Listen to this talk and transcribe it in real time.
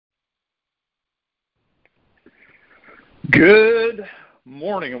Good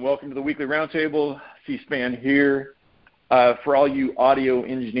morning and welcome to the weekly roundtable. C-SPAN here. For all you audio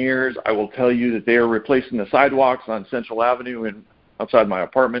engineers, I will tell you that they are replacing the sidewalks on Central Avenue and outside my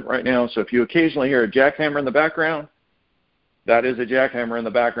apartment right now. So if you occasionally hear a jackhammer in the background, that is a jackhammer in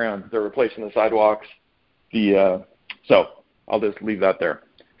the background. They're replacing the sidewalks. So I'll just leave that there.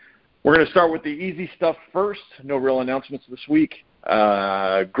 We're going to start with the easy stuff first. No real announcements this week.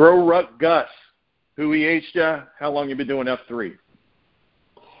 GrowRuck Gus. Who EH'd you? How long you been doing F3?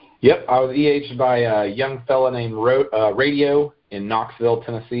 Yep, I was EH'd by a young fella named Radio in Knoxville,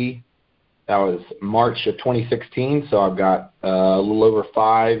 Tennessee. That was March of 2016, so I've got a little over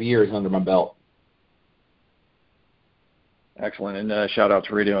 5 years under my belt. Excellent, and shout out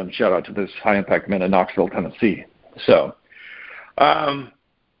to Radio and shout out to this high-impact men in Knoxville, Tennessee. So,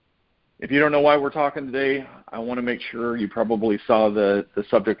 if you don't know why we're talking today, I want to make sure you probably saw the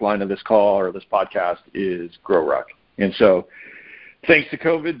subject line of this call or this podcast is GrowRuck. And so thanks to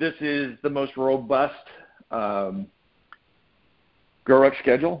COVID, this is the most robust GrowRuck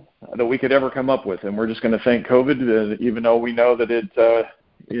schedule that we could ever come up with. And we're just going to thank COVID, even though we know that it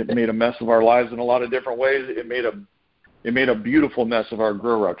made a mess of our lives in a lot of different ways. It made a beautiful mess of our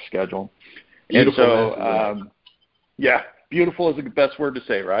GrowRuck schedule. Beautiful. And so, yeah. Beautiful is the best word to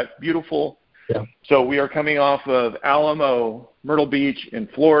say, right? Beautiful. Yeah. So we are coming off of Alamo, Myrtle Beach in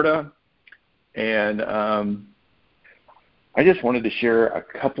Florida. And I just wanted to share a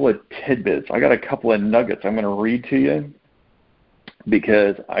couple of tidbits. I got a couple of nuggets I'm going to read to you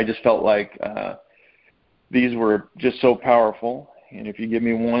because I just felt like these were just so powerful. And if you give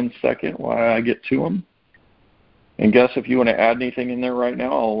me 1 second while I get to them. And Gus, if you want to add anything in there right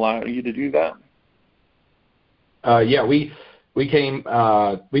now, I'll allow you to do that. Yeah, we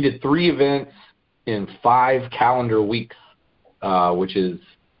did 3 events in 5 calendar weeks, which is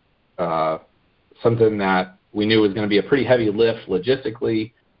something that we knew was going to be a pretty heavy lift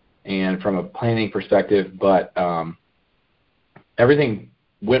logistically and from a planning perspective, but everything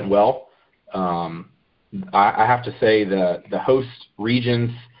went well. I have to say the host regions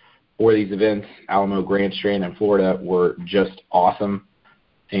for these events, Alamo, Grand Strand, and Florida, were just awesome.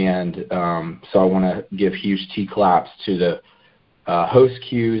 And so I want to give huge T-claps to the host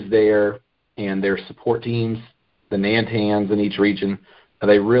queues there and their support teams, the Nantans in each region.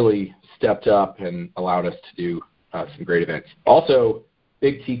 They really stepped up and allowed us to do some great events. Also,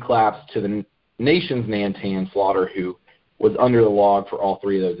 big T-claps to the nation's Nantan slaughter, who was under the log for all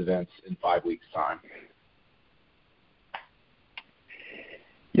 3 of those events in 5 weeks' time.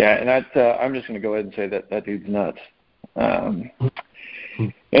 Yeah, and I'm just going to go ahead and say that dude's nuts.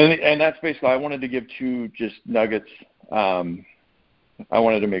 And that's basically, I wanted to give 2 just nuggets. I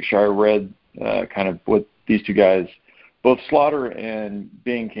wanted to make sure I read kind of what these 2 guys, both Slaughter and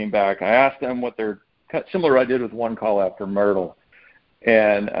Bing, came back. I asked them what they're similar. I did with one call out for Myrtle,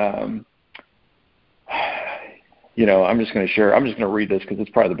 and I'm just going to share. I'm just going to read this because it's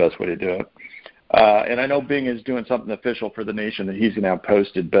probably the best way to do it. And I know Bing is doing something official for the nation that he's going to have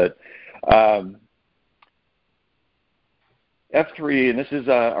posted, but. F3, and this is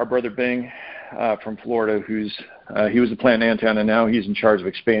our brother Bing from Florida, he was the plant Nantan, and now he's in charge of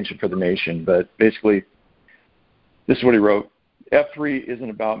expansion for the nation. But basically, this is what he wrote. F3 isn't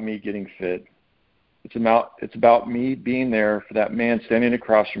about me getting fit. It's about me being there for that man standing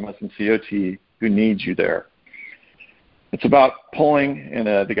across from us in COT who needs you there. It's about pulling, and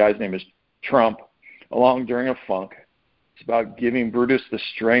the guy's name is Trump, along during a funk. It's about giving Brutus the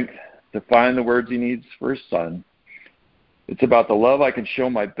strength to find the words he needs for his son. It's about the love I can show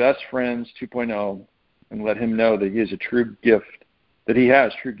my best friends 2.0 and let him know that he is a true gift, that he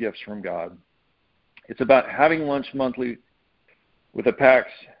has true gifts from God. It's about having lunch monthly with a PAX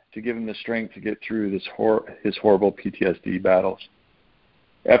to give him the strength to get through his horrible PTSD battles.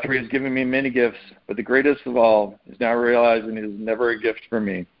 After he has given me many gifts, but the greatest of all is now realizing it is never a gift for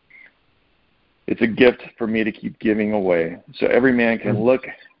me. It's a gift for me to keep giving away, so every man can look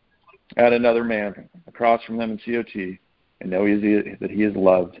at another man across from them in COT and know that he is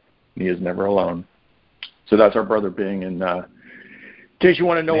loved and he is never alone. So that's our brother Bing. And in case you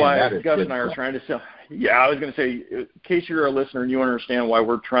want to know why Gus and I are trying to sell, I was going to say, in case you're a listener and you understand why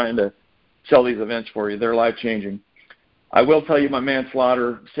we're trying to sell these events for you, they're life-changing. I will tell you, my man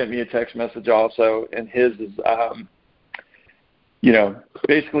Slaughter sent me a text message also, and his is,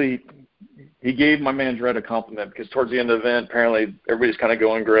 basically he gave my man Dredd a compliment because towards the end of the event, apparently everybody's kind of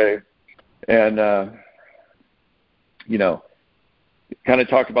going gray. And, kind of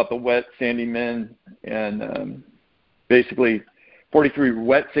talked about the wet, sandy men, and basically 43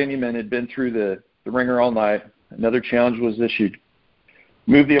 wet, sandy men had been through the ringer all night. Another challenge was issued.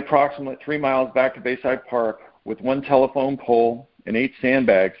 Move the approximate 3 miles back to Bayside Park with 1 telephone pole and 8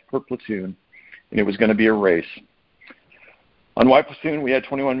 sandbags per platoon, and it was going to be a race. On Y platoon, we had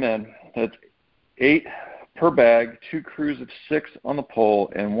 21 men. That's 8 per bag, 2 crews of 6 on the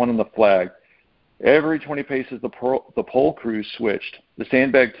pole, and 1 on the flag. Every 20 paces, the pole crews switched. The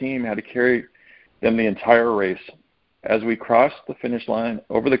sandbag team had to carry them the entire race. As we crossed the finish line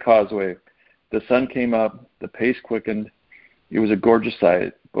over the causeway, the sun came up, the pace quickened. It was a gorgeous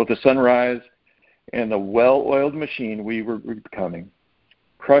sight, both the sunrise and the well-oiled machine we were becoming.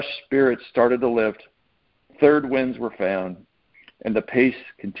 Crushed spirits started to lift, third winds were found, and the pace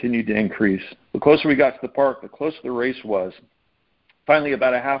continued to increase. The closer we got to the park, the closer the race was. Finally,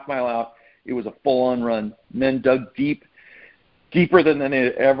 about a half mile out, it was a full-on run. Men dug deeper than they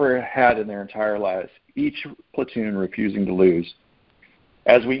had ever had in their entire lives, each platoon refusing to lose.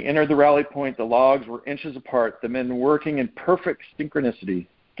 As we entered the rally point, the logs were inches apart, the men working in perfect synchronicity,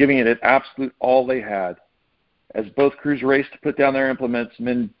 giving it absolute all they had. As both crews raced to put down their implements,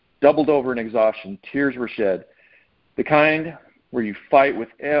 men doubled over in exhaustion. Tears were shed. The kind where you fight with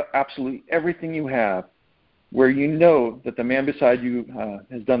absolutely everything you have, where you know that the man beside you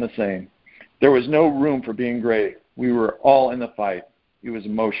has done the same. There was no room for being gray. We were all in the fight. It was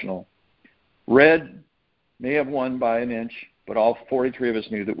emotional. Red may have won by an inch, but all 43 of us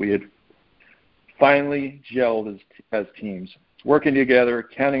knew that we had finally gelled as teams, working together,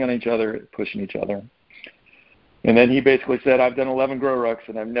 counting on each other, pushing each other. And then he basically said, I've done 11 GrowRucks,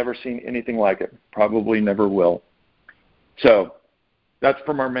 and I've never seen anything like it. Probably never will. So that's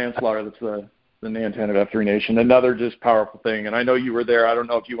from our manslaughter. That's the Nantan of F3 Nation. Another just powerful thing. And I know you were there. I don't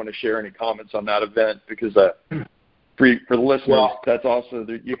know if you want to share any comments on that event, because for the listeners, that's also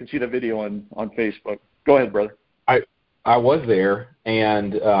you can see the video on Facebook. Go ahead, brother. I was there,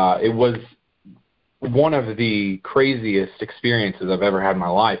 and it was one of the craziest experiences I've ever had in my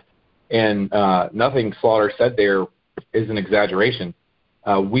life. And nothing Slaughter said there is an exaggeration.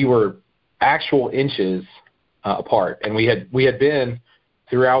 We were actual inches apart, and we had been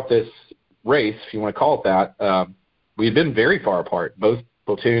throughout this race, if you want to call it that. We had been very far apart. Both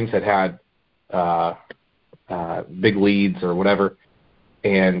platoons had big leads or whatever,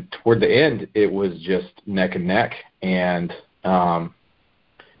 and toward the end, it was just neck and neck. And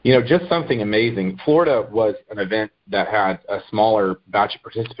just something amazing. Florida was an event that had a smaller batch of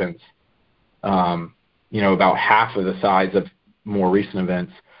participants, about half of the size of more recent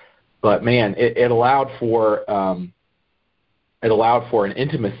events. But man, it allowed for an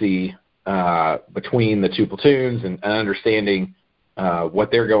intimacy between the two platoons and understanding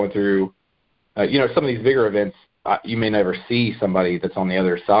what they're going through. Some of these bigger events, you may never see somebody that's on the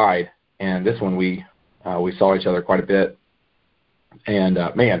other side, and this one we saw each other quite a bit. And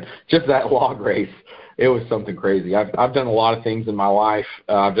man, just that log race, it was something crazy. I've done a lot of things in my life.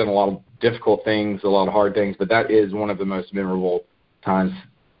 I've done a lot of difficult things, a lot of hard things, but that is one of the most memorable times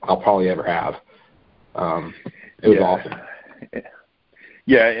I'll probably ever have. It was awesome.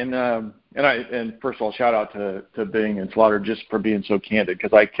 Yeah, and first of all, shout out to Bing and Slaughter just for being so candid,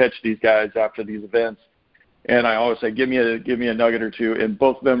 because I catch these guys after these events, and I always say, give me a nugget or two, and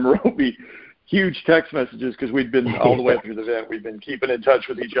both of them wrote me huge text messages, because we'd been all the way through the event. We've been keeping in touch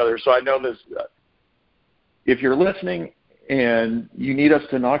with each other. So I know this. If you're listening and you need us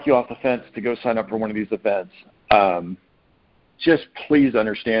to knock you off the fence to go sign up for one of these events, just please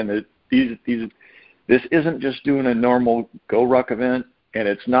understand that this isn't just doing a normal GrowRuck event, and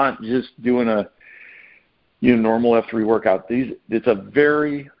it's not just doing a normal F3 workout. It's a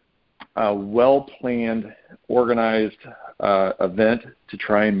very well-planned, organized event to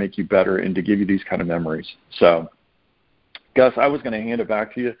try and make you better and to give you these kind of memories. So, Gus, I was going to hand it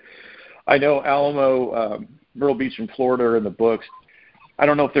back to you. I know Alamo, Myrtle Beach, and Florida are in the books. I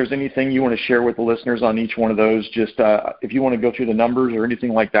don't know if there's anything you want to share with the listeners on each one of those. Just if you want to go through the numbers or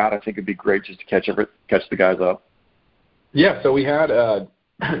anything like that, I think it'd be great just to catch the guys up. Yeah, so we had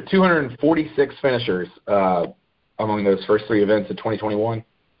 246 finishers among those first 3 events of 2021,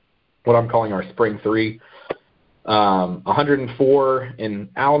 what I'm calling our Spring 3. 104 in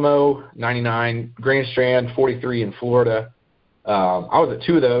Alamo, 99 Grand Strand, 43 in Florida. I was at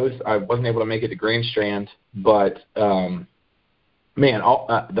 2 of those. I wasn't able to make it to Grand Strand, but man,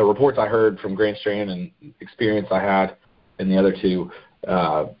 the reports I heard from Grand Strand and experience I had in the other 2,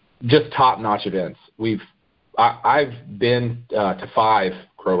 just top-notch events. I've been to 5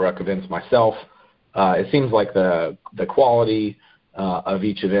 GrowRuck events myself. It seems like the quality of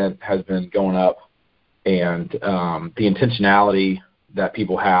each event has been going up, and the intentionality that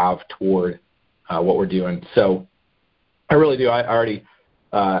people have toward what we're doing. So I really do. I already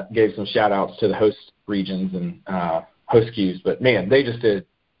gave some shout-outs to the host regions and host Qs, but man, they just did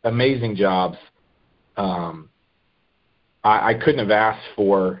amazing jobs I couldn't have asked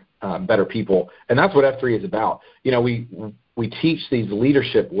for better people, and that's what F3 is about. We teach these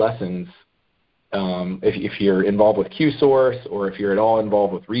leadership lessons. If you're involved with QSource or if you're at all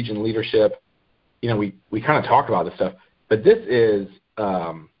involved with region leadership, we kind of talk about this stuff. But this is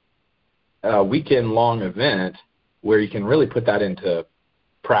a weekend-long event where you can really put that into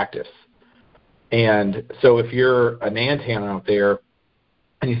practice. And so if you're a Nantan out there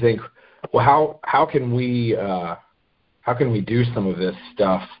and you think, well, how can we do some of this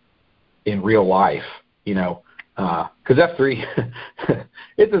stuff in real life? Because F3,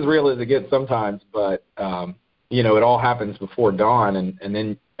 it's as real as it gets sometimes, but it all happens before dawn, and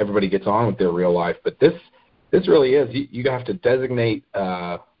then everybody gets on with their real life. But this really is. You have to designate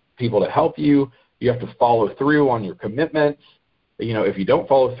people to help you. You have to follow through on your commitments. If you don't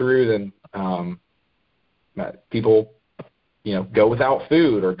follow through, then people, go without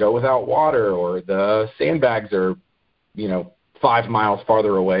food or go without water, or the sandbags are, 5 miles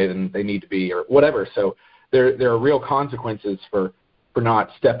farther away than they need to be, or whatever. So there are real consequences for not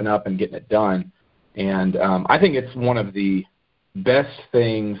stepping up and getting it done. And I think it's one of the best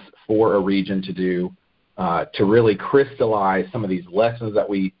things for a region to do, to really crystallize some of these lessons that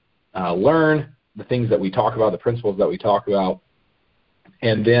we learn, the things that we talk about, the principles that we talk about,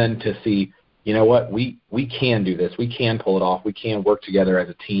 and then to see, what, we can do this. We can pull it off. We can work together as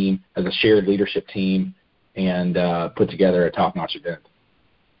a team, as a shared leadership team, and put together a top-notch event.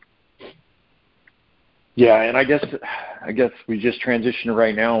 Yeah, and I guess we just transition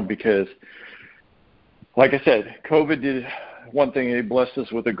right now because, like I said, COVID did one thing. It blessed us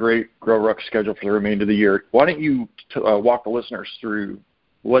with a great GrowRuck schedule for the remainder of the year. Why don't you walk the listeners through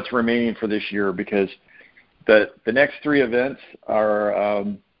what's remaining for this year? Because the next 3 events are,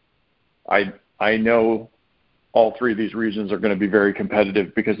 I know all 3 of these regions are going to be very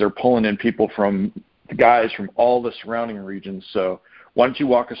competitive because they're pulling in people from guys from all the surrounding regions. So why don't you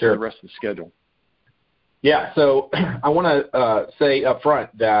walk us through the rest of the schedule? Yeah, so I want to say up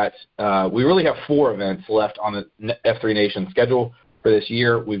front that we really have 4 events left on the F3 Nation schedule for this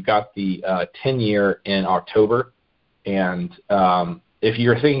year. We've got the 10-year in October. And if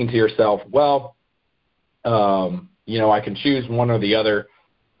you're thinking to yourself, well, I can choose one or the other,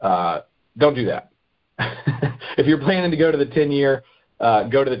 don't do that. If you're planning to go to the 10-year,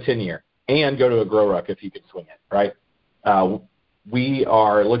 go to the 10-year and go to a GrowRuck if you can swing it, right? We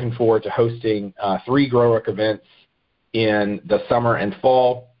are looking forward to hosting 3 GrowRuck events in the summer and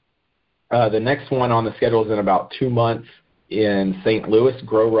fall. The next one on the schedule is in about 2 months in St. Louis,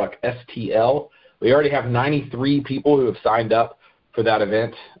 GrowRuck STL. We already have 93 people who have signed up for that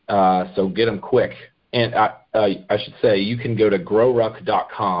event, so get them quick. And I should say you can go to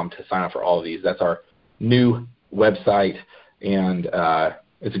GrowRuck.com to sign up for all of these. That's our new website, and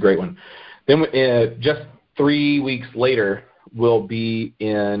it's a great one. Then just 3 weeks later, we'll be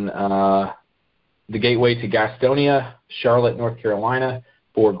in the gateway to Gastonia, Charlotte, North Carolina,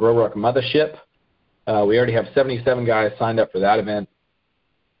 for GrowRuck Mothership. We already have 77 guys signed up for that event,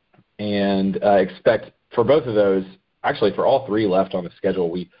 and expect for both of those, actually for all 3 left on the schedule,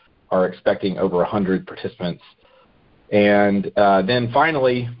 we are expecting over 100 participants. And then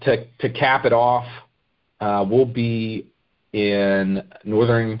finally, to cap it off, we'll be in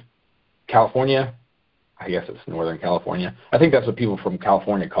Northern California. I guess it's Northern California. I think that's what people from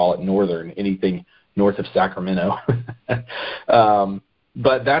California call it, northern, anything north of Sacramento.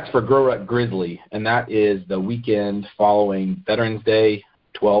 But that's for GrowRuck Grizzly, and that is the weekend following Veterans Day,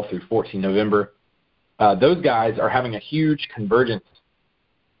 12 through 14 November. Those guys are having a huge convergence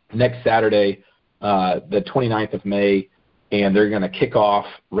next Saturday, the 29th of May, and they're going to kick off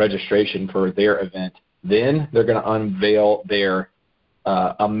registration for their event. Then they're going to unveil their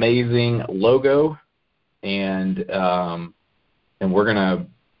amazing logo, and we're going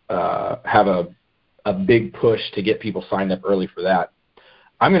to have a big push to get people signed up early for that.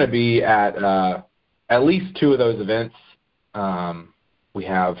 I'm going to be at least 2 of those events. We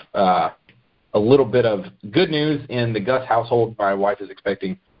have a little bit of good news in the Gus household. My wife is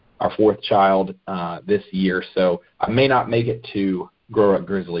expecting our 4th child this year, so I may not make it to GrowRuck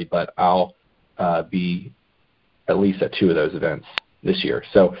Grizzly, but I'll be at least at 2 of those events this year.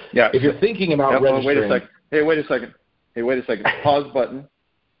 So yeah, if you're thinking about registering... Wait a second.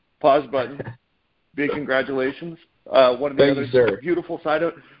 Pause button. Big congratulations. One of the beautiful side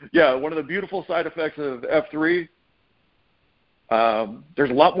effects of F3. There's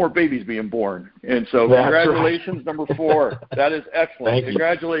a lot more babies being born, and so congratulations, right. Number 4. That is excellent. Thank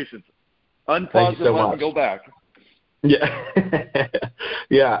congratulations. You. Unpause the button and go back. Yeah,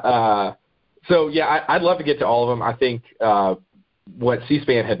 yeah. So yeah, I'd love to get to all of them. I think what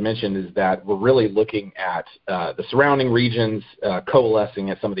C-SPAN had mentioned is that we're really looking at the surrounding regions, coalescing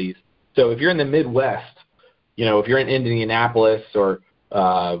at some of these. So if you're in the Midwest, if you're in Indianapolis or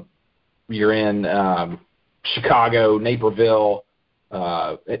you're in Chicago, Naperville,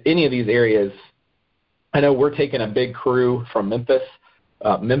 any of these areas, I know we're taking a big crew from Memphis.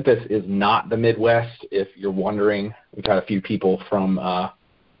 Memphis is not the Midwest, if you're wondering. We've had a few people from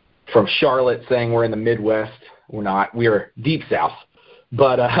Charlotte saying we're in the Midwest. We're not. We are deep south.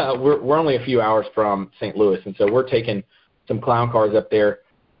 But we're only a few hours from St. Louis, and so we're taking some clown cars up there.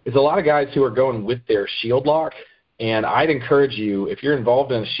 There's a lot of guys who are going with their shield lock, and I'd encourage you, if you're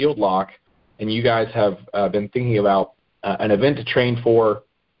involved in a shield lock and you guys have been thinking about an event to train for,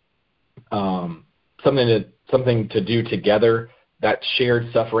 something to do together, that shared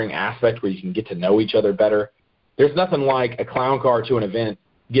suffering aspect where you can get to know each other better. There's nothing like a clown car to an event,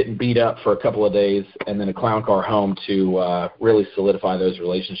 getting beat up for a couple of days, and then a clown car home to really solidify those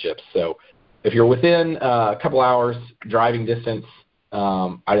relationships. So if you're within a couple hours driving distance,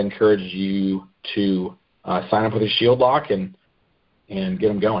 I'd encourage you to sign up with a shield lock and get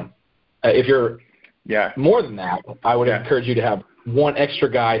them going. If you're more than that, I would encourage you to have one extra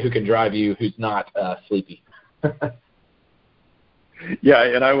guy who can drive you who's not sleepy. Yeah,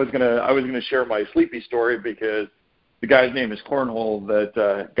 and I was gonna share my sleepy story because the guy's name is Cornhole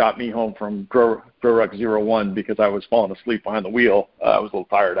that got me home from GrowRuck 01 because I was falling asleep behind the wheel. I was a little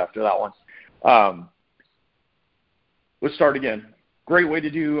tired after that one. Let's start again. Great way to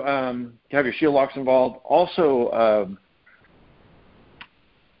do have your shield locks involved. Also,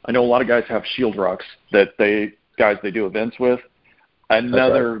 I know a lot of guys have shield rocks that they do events with.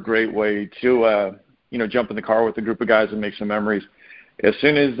 Another great way to jump in the car with a group of guys and make some memories. As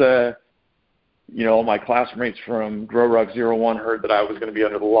soon as my classmates from GrowRuck 01 heard that I was going to be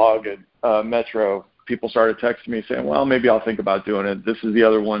under the log at Metro, people started texting me saying, well, maybe I'll think about doing it. This is the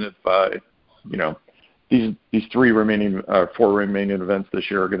other one if these four remaining events this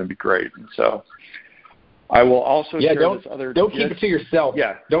year are going to be great. And so I will also share this other. Don't keep it to yourself.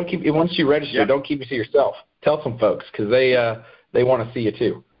 Yeah. Don't keep it once you register. Don't keep it to yourself. Tell some folks because they want to see you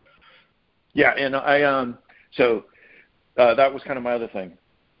too. Yeah, and that was kind of my other thing.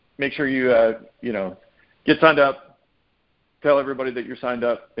 Make sure you get signed up, tell everybody that you're signed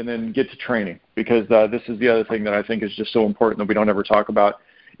up, and then get to training because this is the other thing that I think is just so important that we don't ever talk about.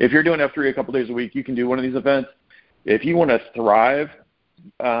 If you're doing F3 a couple days a week, you can do one of these events. If you want to thrive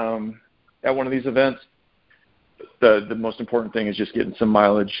at one of these events, the most important thing is just getting some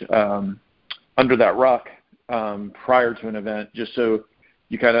mileage under that ruck prior to an event, just so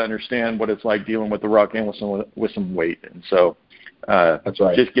you kind of understand what it's like dealing with the ruck and with some weight. And so that's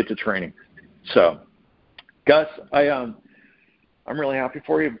right. Just get to training. So, Gus, I'm really happy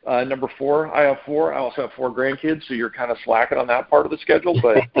for you. Number 4, I have 4. I also have 4 grandkids, so you're kind of slacking on that part of the schedule.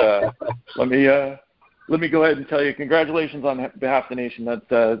 But let me go ahead and tell you congratulations on behalf of the nation.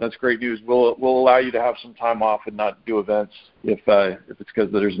 That's great news. We'll allow you to have some time off and not do events if it's because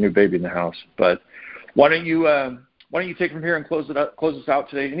there's a new baby in the house. But why don't you take from here and close us out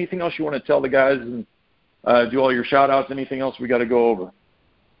today? Anything else you want to tell the guys and do all your shout outs? Anything else we got to go over?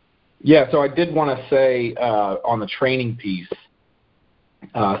 Yeah, so I did want to say on the training piece,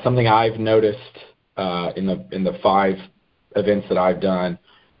 something I've noticed in the 5 events that I've done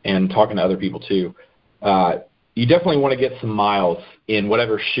and talking to other people too, you definitely want to get some miles in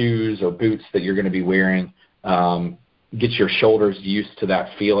whatever shoes or boots that you're going to be wearing. Get your shoulders used to that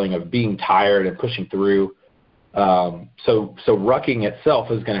feeling of being tired and pushing through. So rucking itself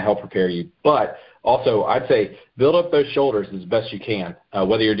is going to help prepare you. But also, I'd say build up those shoulders as best you can,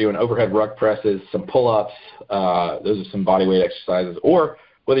 whether you're doing overhead ruck presses, some pull-ups, those are some body weight exercises, or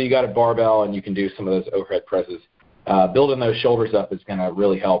whether you got a barbell and you can do some of those overhead presses. Building those shoulders up is going to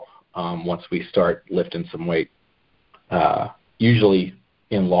really help once we start lifting some weight, usually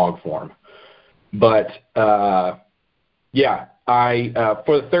in log form. But, for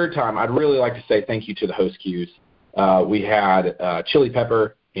the 3rd time, I'd really like to say thank you to the host Qs. We had Chili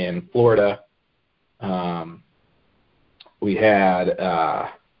Pepper in Florida. We had,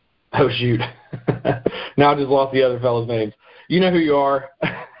 now I just lost the other fellow's names. You know who you are.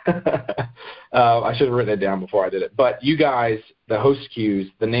 I should have written it down before I did it. But you guys, the host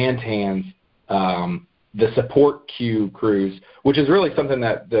Qs, the Nantans, the support Q crews, which is really something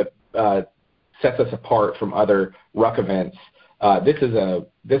that sets us apart from other ruck events. This is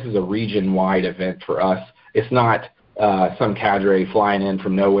a region-wide event for us. It's not some cadre flying in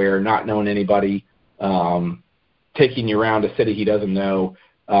from nowhere, not knowing anybody, taking you around a city he doesn't know.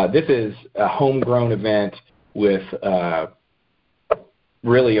 This is a homegrown event with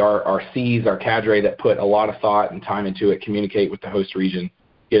really our C's, our cadre that put a lot of thought and time into it, communicate with the host region,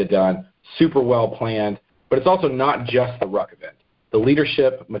 get it done. Super well planned, but it's also not just the Ruck event. The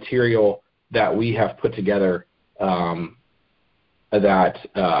leadership material that we have put together,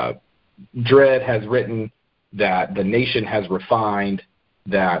 that Dread has written, that the nation has refined,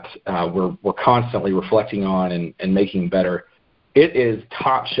 that we're constantly reflecting on and making better. It is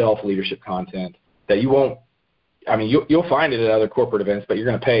top shelf leadership content that you won't. I mean, you'll find it at other corporate events, but you're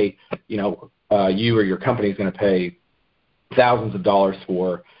going to pay, you or your company is going to pay thousands of dollars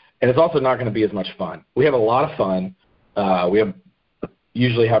for, and it's also not going to be as much fun. We have a lot of fun. We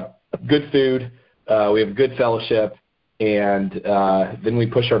usually have good food. We have good fellowship, and then we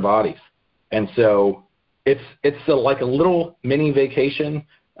push our bodies. And so it's like a little mini vacation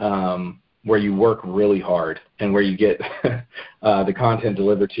where you work really hard and where you get the content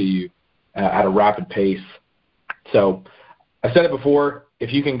delivered to you at a rapid pace. So I said it before,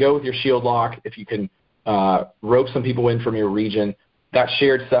 if you can go with your shield lock, if you can rope some people in from your region, that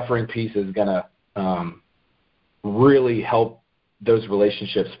shared suffering piece is going to really help those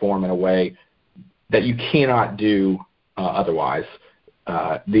relationships form in a way that you cannot do otherwise.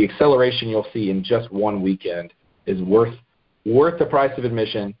 The acceleration you'll see in just one weekend is worth the price of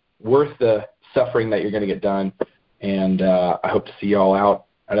admission, worth the suffering that you're going to get done, and I hope to see you all out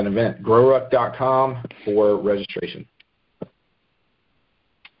at an event. GrowRuck.com for registration.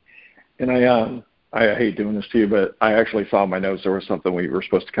 And I hate doing this to you, but I actually saw in my notes there was something we were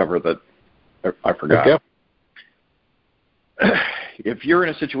supposed to cover that I forgot. Okay. If you're in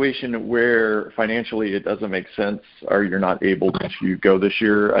a situation where financially it doesn't make sense or you're not able to go this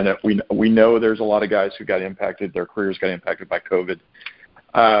year, and we know there's a lot of guys who got impacted, their careers got impacted by COVID.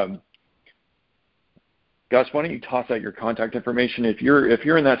 Gus, why don't you toss out your contact information? If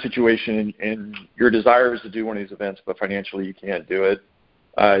you're in that situation and your desire is to do one of these events, but financially you can't do it,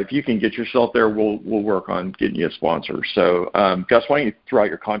 if you can get yourself there, we'll work on getting you a sponsor. So, Gus, why don't you throw out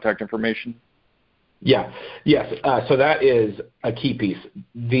your contact information? Yeah. Yes. So that is a key piece.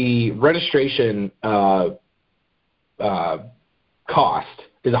 The registration cost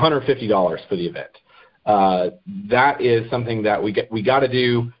is $150 for the event. That is something that we got to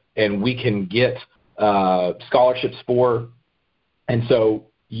do, and we can get scholarships for. And so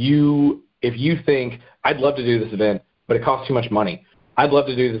if you think, I'd love to do this event, but it costs too much money. I'd love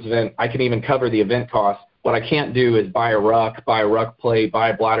to do this event. I can even cover the event costs. What I can't do is buy a ruck plate, buy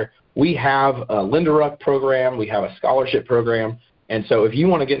a bladder. We have a Linda Ruck program. We have a scholarship program. And so if you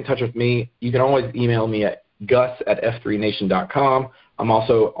want to get in touch with me, you can always email me at gus@f3nation.com. I'm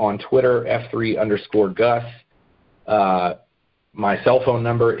also on Twitter, F3_Gus. My cell phone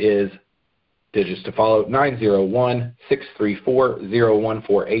number is, digits to follow,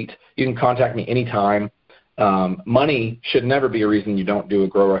 901-634-0148. You can contact me anytime. Money should never be a reason you don't do a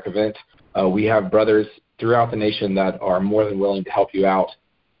GrowRuck event. We have brothers throughout the nation that are more than willing to help you out,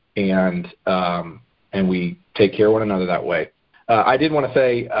 and we take care of one another that way. I did want to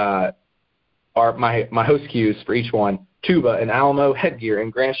say my host cues for each one: Tuba in Alamo, Headgear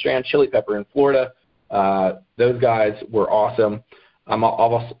in Grand Strand, Chili Pepper in Florida. Those guys were awesome. I've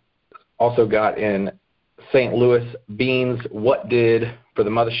also got in St. Louis Beans, What Did for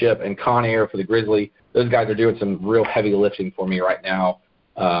the Mothership, and Con Air for the Grizzly. Those guys are doing some real heavy lifting for me right now,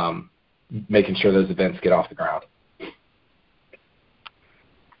 making sure those events get off the ground.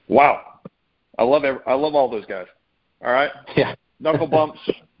 Wow, I love all those guys. All right, yeah. Knuckle bumps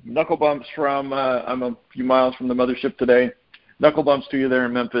from I'm a few miles from the mothership today. Knuckle bumps to you there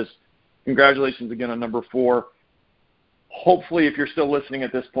in Memphis. Congratulations again on number 4. Hopefully, if you're still listening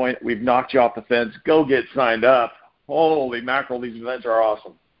at this point, we've knocked you off the fence. Go get signed up. Holy mackerel, these events are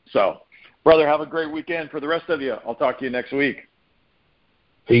awesome. So, brother, have a great weekend. For the rest of you, I'll talk to you next week.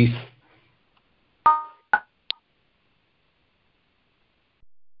 Peace.